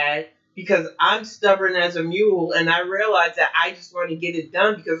feeling bad because I'm stubborn as a mule and I realize that I just want to get it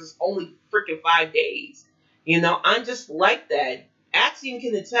done because it's only freaking 5 days. You know, I'm just like that. Axiom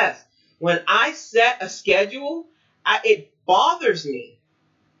can attest. When I set a schedule, it bothers me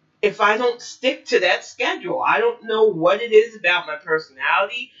if I don't stick to that schedule. I don't know what it is about my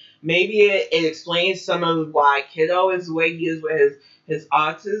personality. Maybe it explains some of why Kiddo is the way he is with his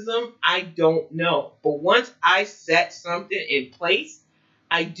autism. I don't know. But once I set something in place,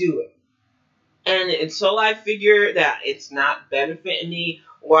 I do it. And until I figure that it's not benefiting me,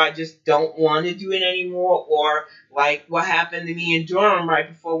 or I just don't want to do it anymore, or like what happened to me in Durham right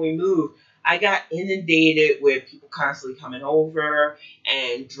before we moved, I got inundated with people constantly coming over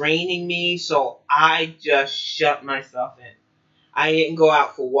and draining me, so I just shut myself in. I didn't go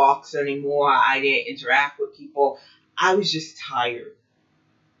out for walks anymore. I didn't interact with people. I was just tired.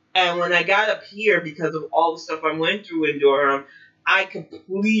 And when I got up here, because of all the stuff I went through in Durham, I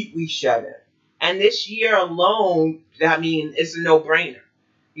completely shut it. And this year alone, I mean, it's a no-brainer.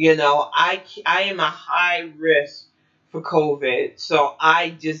 You know, I am a high risk for COVID, so I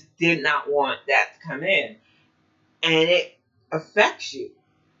just did not want that to come in. And it affects you.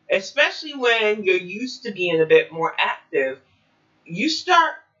 Especially when you're used to being a bit more active. It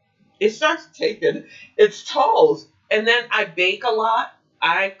starts taking its tolls. And then I bake a lot.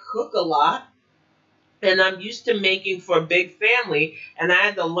 I cook a lot. And I'm used to making for a big family, and I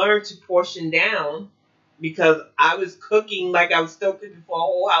had to learn to portion down because I was cooking like I was still cooking for a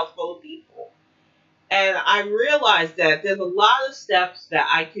whole house full of people. And I realized that there's a lot of steps that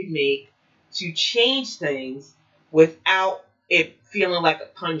I could make to change things without it feeling like a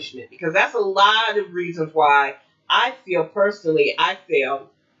punishment. Because that's a lot of reasons why I feel personally I failed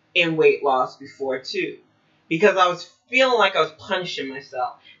in weight loss before too. Because I was feeling like I was punishing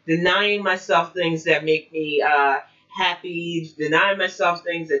myself. Denying myself things that make me happy, denying myself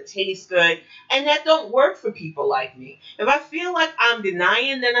things that taste good, and that don't work for people like me. If I feel like I'm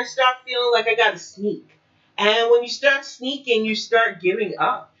denying, then I start feeling like I gotta sneak. And when you start sneaking, you start giving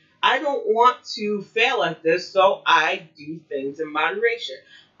up. I don't want to fail at this, so I do things in moderation.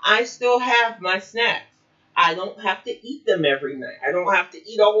 I still have my snacks. I don't have to eat them every night. I don't have to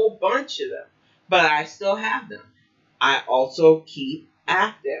eat a whole bunch of them, but I still have them. I also keep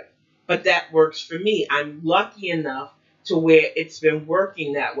active, but that works for me. I'm lucky enough to where it's been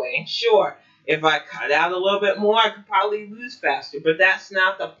working that way. And sure, if I cut out a little bit more, I could probably lose faster, but that's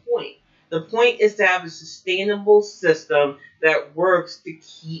not the point. The point is to have a sustainable system that works to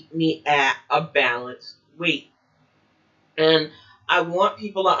keep me at a balanced weight. And I want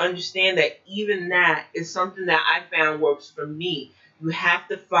people to understand that even that is something that I found works for me. You have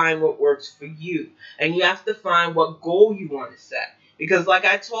to find what works for you. And you have to find what goal you want to set. Because like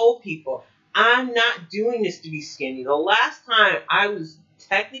I told people, I'm not doing this to be skinny. The last time I was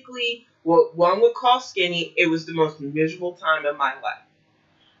technically what one would call skinny, it was the most miserable time of my life.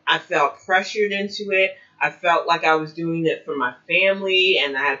 I felt pressured into it. I felt like I was doing it for my family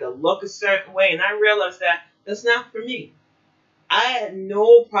and I had to look a certain way. And I realized that that's not for me. I had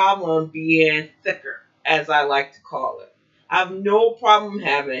no problem being thicker, as I like to call it. I have no problem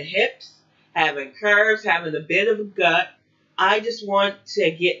having hips, having curves, having a bit of a gut. I just want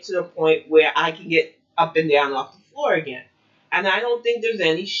to get to the point where I can get up and down off the floor again. And I don't think there's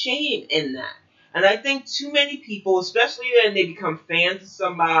any shame in that. And I think too many people, especially when they become fans of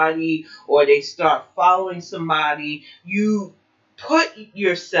somebody or they start following somebody, you put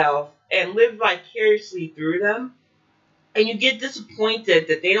yourself and live vicariously through them. And you get disappointed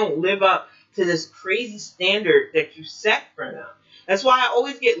that they don't live up to this crazy standard that you set for them. That's why I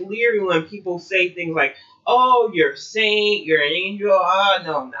always get leery when people say things like, oh, you're a saint, you're an angel.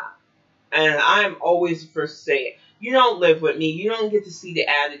 No, I'm not. And I'm always the first to say it. You don't live with me. You don't get to see the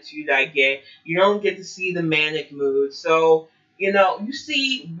attitude I get. You don't get to see the manic mood. So, you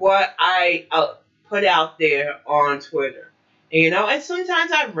see what I put out there on Twitter. And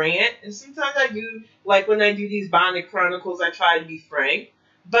sometimes I rant, and sometimes I do, like when I do these Bonnet Chronicles, I try to be frank,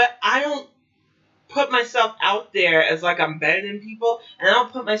 but I don't put myself out there as like I'm better than people, and I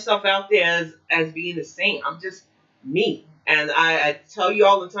don't put myself out there as being a saint. I'm just me, and I tell you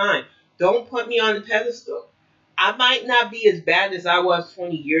all the time, don't put me on the pedestal. I might not be as bad as I was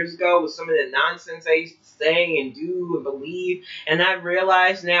 20 years ago with some of the nonsense I used to say and do and believe. And I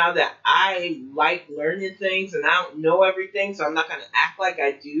realize now that I like learning things and I don't know everything, so I'm not going to act like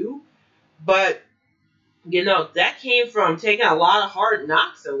I do. But, that came from taking a lot of hard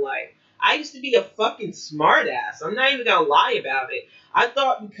knocks in life. I used to be a fucking smartass. I'm not even going to lie about it. I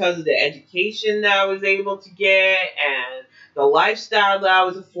thought because of the education that I was able to get and the lifestyle that I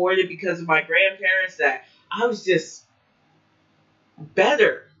was afforded because of my grandparents that I was just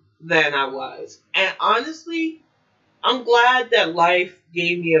better than I was. And honestly, I'm glad that life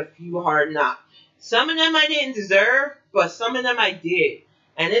gave me a few hard knocks. Some of them I didn't deserve, but some of them I did.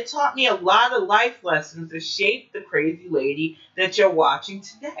 And it taught me a lot of life lessons that shaped the crazy lady that you're watching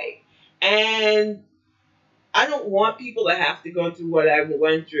today. And I don't want people to have to go through what I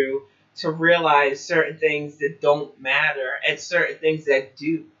went through to realize certain things that don't matter and certain things that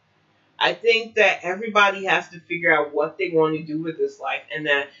do. I think that everybody has to figure out what they want to do with this life, and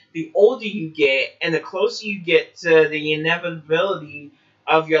that the older you get and the closer you get to the inevitability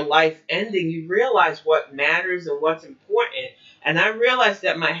of your life ending, you realize what matters and what's important. And I realize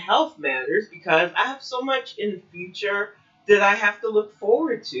that my health matters because I have so much in the future that I have to look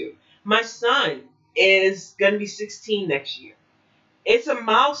forward to. My son is going to be 16 next year. It's a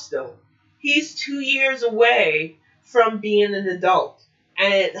milestone. He's 2 years away from being an adult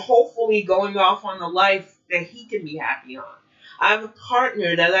and hopefully going off on a life that he can be happy on. I have a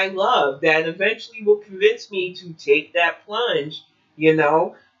partner that I love that eventually will convince me to take that plunge.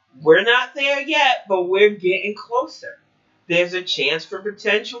 We're not there yet, but we're getting closer. There's a chance for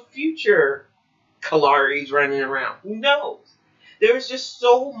potential future Kalaris running around. Who knows? There's just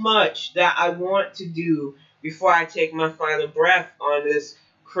so much that I want to do before I take my final breath on this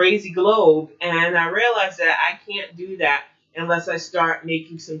crazy globe, and I realize that I can't do that unless I start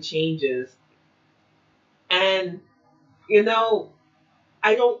making some changes. And,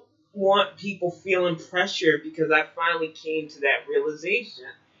 I don't want people feeling pressure because I finally came to that realization.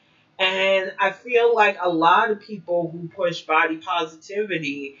 And I feel like a lot of people who push body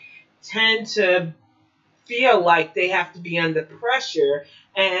positivity tend to feel like they have to be under pressure,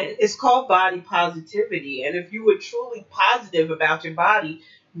 and it's called body positivity. And if you were truly positive about your body,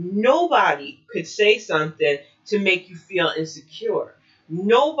 nobody could say something to make you feel insecure.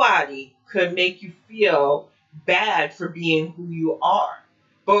 Nobody could make you feel bad for being who you are.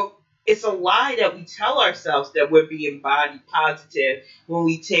 But it's a lie that we tell ourselves that we're being body positive when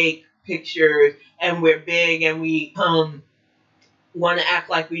we take pictures and we're big and we want to act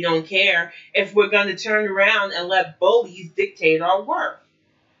like we don't care if we're going to turn around and let bullies dictate our worth.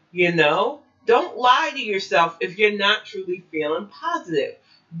 Don't lie to yourself if you're not truly feeling positive.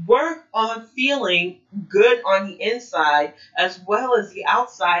 Work on feeling good on the inside as well as the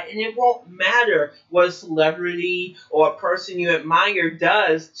outside, and it won't matter what a celebrity or a person you admire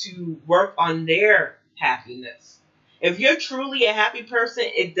does to work on their happiness. If you're truly a happy person,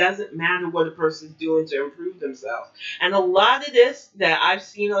 it doesn't matter what a person's doing to improve themselves. And a lot of this that I've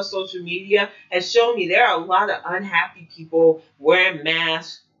seen on social media has shown me there are a lot of unhappy people wearing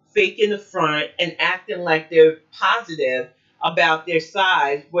masks, faking the front, and acting like they're positive about their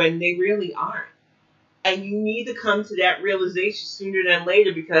size when they really aren't. And you need to come to that realization sooner than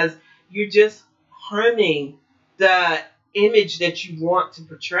later, because you're just harming the image that you want to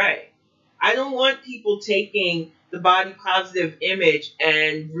portray. I don't want people taking the body positive image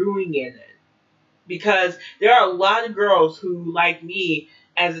and ruining it, because there are a lot of girls who, like me,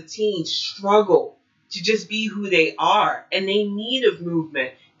 as a teen, struggle to just be who they are, and they need a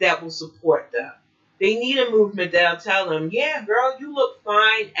movement that will support them. They need a movement that'll tell them, yeah, girl, you look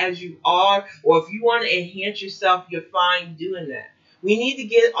fine as you are, or if you want to enhance yourself, you're fine doing that. We need to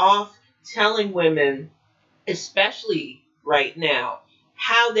get off telling women, especially right now,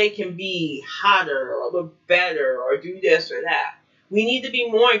 how they can be hotter or look better or do this or that. We need to be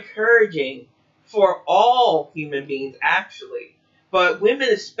more encouraging for all human beings, actually. But women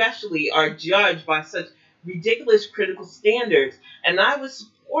especially are judged by such ridiculous critical standards. And I was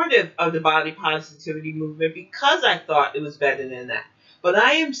supportive of the body positivity movement because I thought it was better than that. But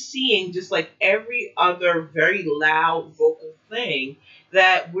I am seeing, just like every other very loud vocal thing,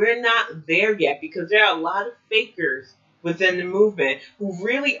 that we're not there yet, because there are a lot of fakers within the movement who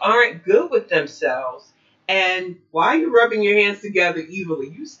really aren't good with themselves. And why are you rubbing your hands together evilly?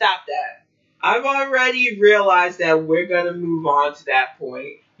 You stop that. I've already realized that we're going to move on to that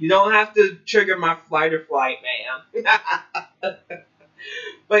point. You don't have to trigger my flight or flight, man.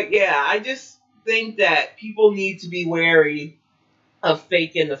 But yeah, I just think that people need to be wary of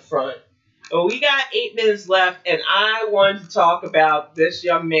faking the front. Well, we got 8 minutes left, and I wanted to talk about this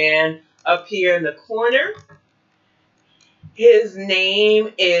young man up here in the corner. His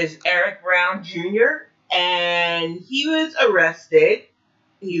name is Eric Brown Jr., and he was arrested.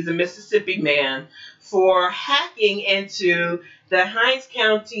 He's a Mississippi man for hacking into the Hinds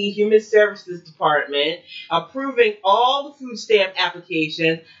County Human Services Department, approving all the food stamp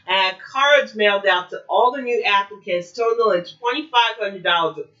applications, and cards mailed out to all the new applicants totaling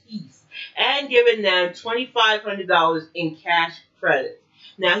 $2,500 apiece, and giving them $2,500 in cash credit.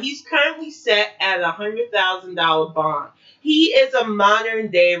 Now, he's currently set at a $100,000 bond. He is a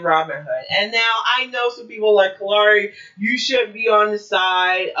modern-day Robin Hood. And now, I know some people like, Kalari, you shouldn't be on the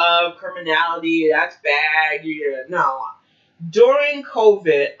side of criminality. That's bad. Yeah. No. During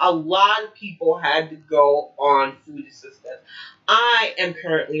COVID, a lot of people had to go on food assistance. I am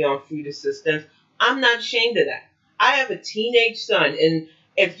currently on food assistance. I'm not ashamed of that. I have a teenage son, and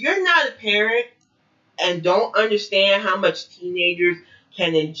if you're not a parent and don't understand how much teenagers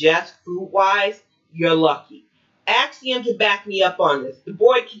can ingest food-wise, you're lucky. Ask him to back me up on this. The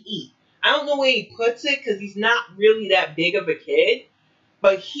boy can eat. I don't know where he puts it because he's not really that big of a kid,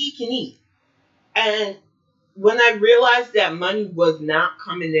 but he can eat. And when I realized that money was not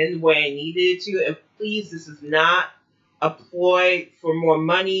coming in the way I needed it to, and please, this is not a ploy for more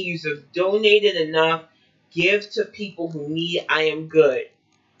money. You have donated enough. Give to people who need it. I am good.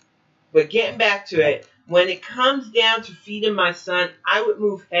 But getting back to it, when it comes down to feeding my son, I would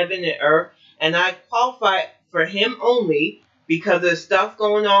move heaven and earth, and I qualify for him only because of stuff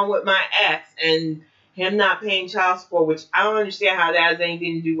going on with my ex and him not paying child support, which I don't understand how that has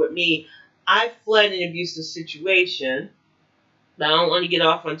anything to do with me. I fled an abusive situation, but I don't want to get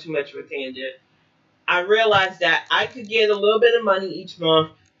off on too much of a tangent. I realized that I could get a little bit of money each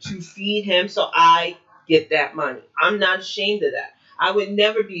month to feed him, so I get that money. I'm not ashamed of that. I would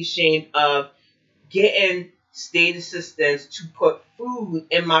never be ashamed of getting state assistance to put food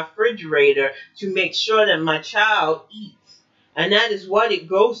in my refrigerator to make sure that my child eats. And that is what it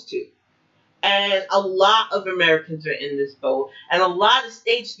goes to. And a lot of Americans are in this boat. And a lot of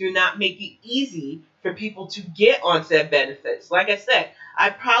states do not make it easy for people to get on said benefits. Like I said,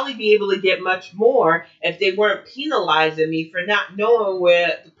 I'd probably be able to get much more if they weren't penalizing me for not knowing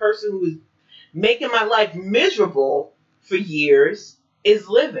where the person who is making my life miserable for years is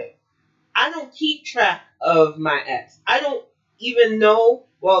living. I don't keep track of my ex. I don't even know,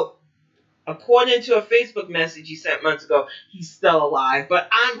 well, according to a Facebook message he sent months ago, he's still alive. But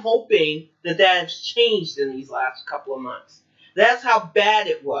I'm hoping that that has changed in these last couple of months. That's how bad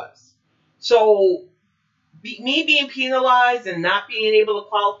it was. So, me being penalized and not being able to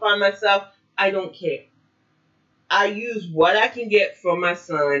qualify myself, I don't care. I use what I can get from my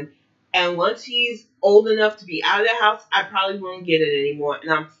son And once he's old enough to be out of the house, I probably won't get it anymore,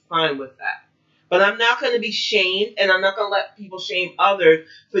 and I'm fine with that. But I'm not going to be shamed, and I'm not going to let people shame others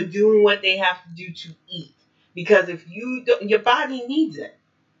for doing what they have to do to eat. Because if you don't, your body needs it.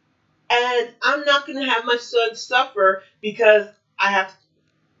 And I'm not going to have my son suffer because I have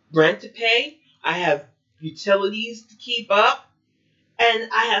rent to pay, I have utilities to keep up, and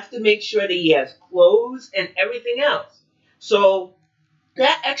I have to make sure that he has clothes and everything else. So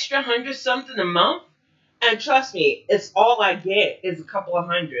that extra 100-something a month, and trust me, it's all I get is a couple of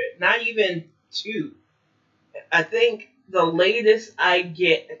hundred, not even two. I think the latest I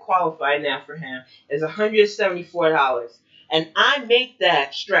get to qualify now for him is $174. And I make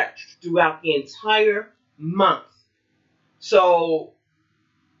that stretch throughout the entire month. So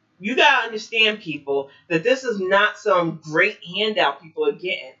you gotta understand, people, that this is not some great handout people are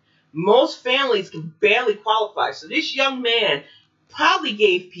getting. Most families can barely qualify. So this young man probably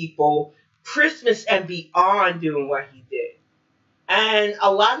gave people Christmas and beyond doing what he did. And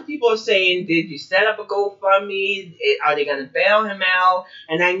a lot of people are saying, did you set up a GoFundMe? Are they going to bail him out?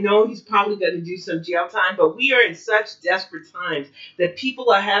 And I know he's probably going to do some jail time, but we are in such desperate times that people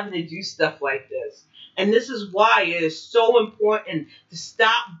are having to do stuff like this. And this is why it is so important to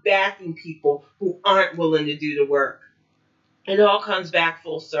stop backing people who aren't willing to do the work. It all comes back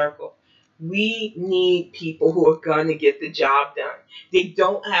full circle. We need people who are going to get the job done. They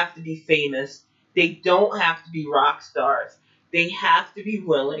don't have to be famous. They don't have to be rock stars. They have to be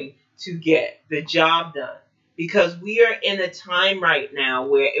willing to get the job done. Because we are in a time right now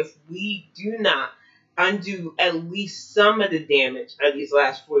where if we do not undo at least some of the damage of these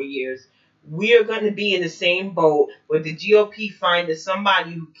last 4 years, we are going to be in the same boat where the GOP finds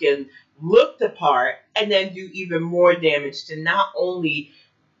somebody who can look the part and then do even more damage to not only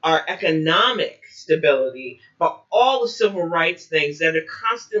our economic stability, but all the civil rights things that are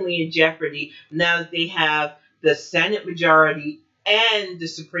constantly in jeopardy now that they have the Senate majority and the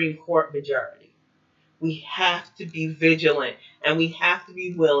Supreme Court majority. We have to be vigilant, and we have to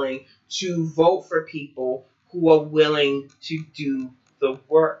be willing to vote for people who are willing to do the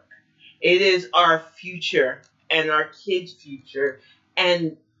work. It is our future and our kids' future,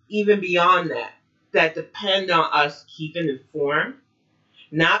 and even beyond that, that depend on us keeping informed,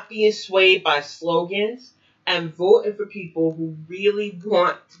 not being swayed by slogans, and voting for people who really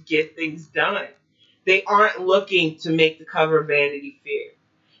want to get things done. They aren't looking to make the cover of Vanity Fair.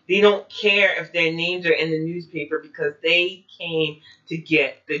 They don't care if their names are in the newspaper because they came to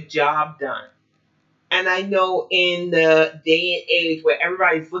get the job done. And I know in the day and age where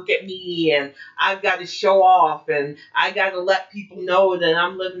everybody's look at me and I've got to show off and I got to let people know that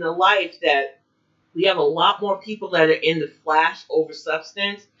I'm living a life, that we have a lot more people that are in the flash over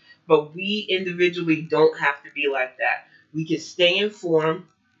substance, but we individually don't have to be like that. We can stay informed.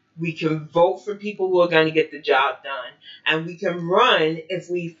 We can vote for people who are going to get the job done. And we can run if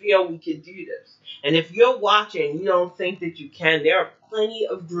we feel we can do this. And if you're watching, you don't think that you can, there are plenty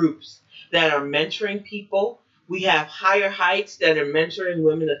of groups that are mentoring people. We have Higher Heights that are mentoring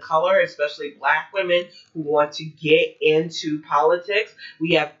women of color, especially black women who want to get into politics.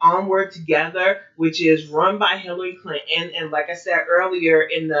 We have Onward Together, which is run by Hillary Clinton. And like I said earlier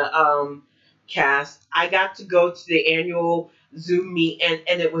in the cast, I got to go to the annual Zoom meet,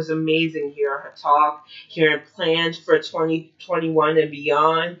 and it was amazing hearing her talk, hearing plans for 2021 and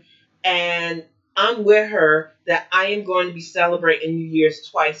beyond. And I'm with her that I am going to be celebrating New Year's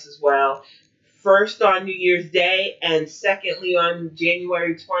twice as well. First on New Year's Day and secondly on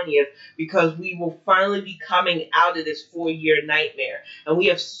January 20th, because we will finally be coming out of this 4-year nightmare. And we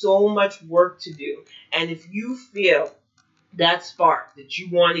have so much work to do. And if you feel that spark, that you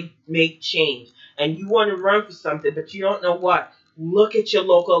want to make change and you want to run for something, but you don't know what, look at your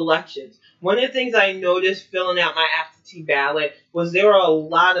local elections. One of the things I noticed filling out my absentee ballot was there are a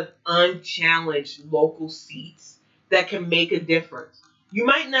lot of unchallenged local seats that can make a difference. You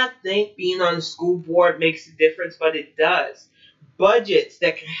might not think being on the school board makes a difference, but it does. Budgets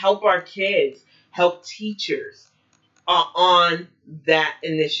that can help our kids, help teachers are on that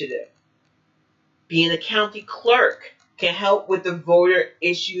initiative. Being a county clerk can help with the voter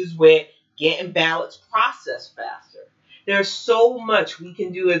issues with getting ballots processed faster. There's so much we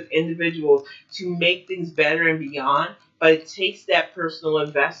can do as individuals to make things better and beyond, but it takes that personal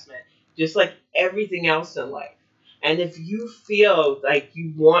investment, just like everything else in life. And if you feel like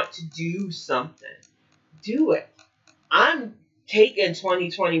you want to do something, do it. I'm taking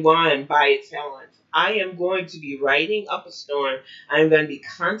 2021 by its talents. I am going to be writing up a storm. I'm going to be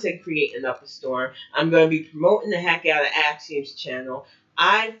content creating up a storm. I'm going to be promoting the heck out of Axiom's channel.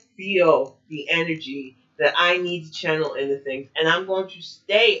 I feel the energy that I need to channel into things. And I'm going to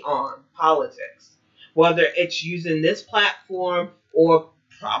stay on politics. Whether it's using this platform or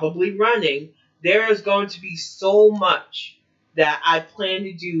probably running, there is going to be so much that I plan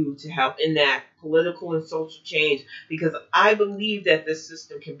to do to help enact political and social change, because I believe that this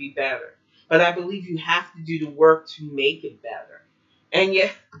system can be better. But I believe you have to do the work to make it better. And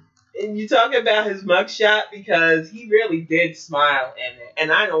yeah, and you talk about his mugshot, because he really did smile in it,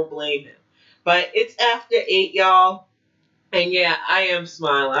 and I don't blame him. But it's after 8, y'all, and yeah, I am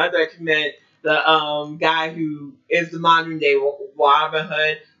smiling. I recommend the guy who is the modern day Robin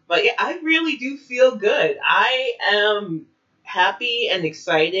Hood. But yeah, I really do feel good. I am happy and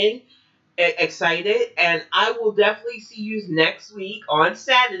excited, and I will definitely see you next week on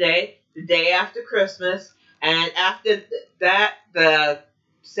Saturday, the day after Christmas, and after that, the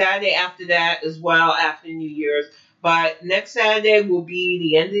Saturday after that as well, after New Year's. But next Saturday will be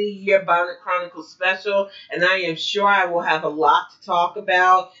the end of the year Bonnet Chronicles special, and I am sure I will have a lot to talk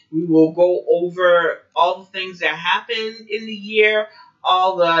about. We will go over all the things that happened in the year,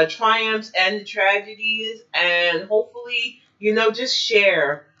 all the triumphs and the tragedies, and hopefully, just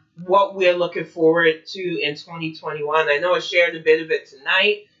share what we're looking forward to in 2021. I know I shared a bit of it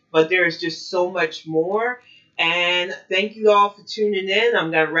tonight, but there is just so much more. And thank you all for tuning in.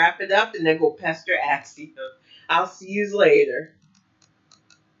 I'm going to wrap it up and then go pester Axiom. I'll see you later.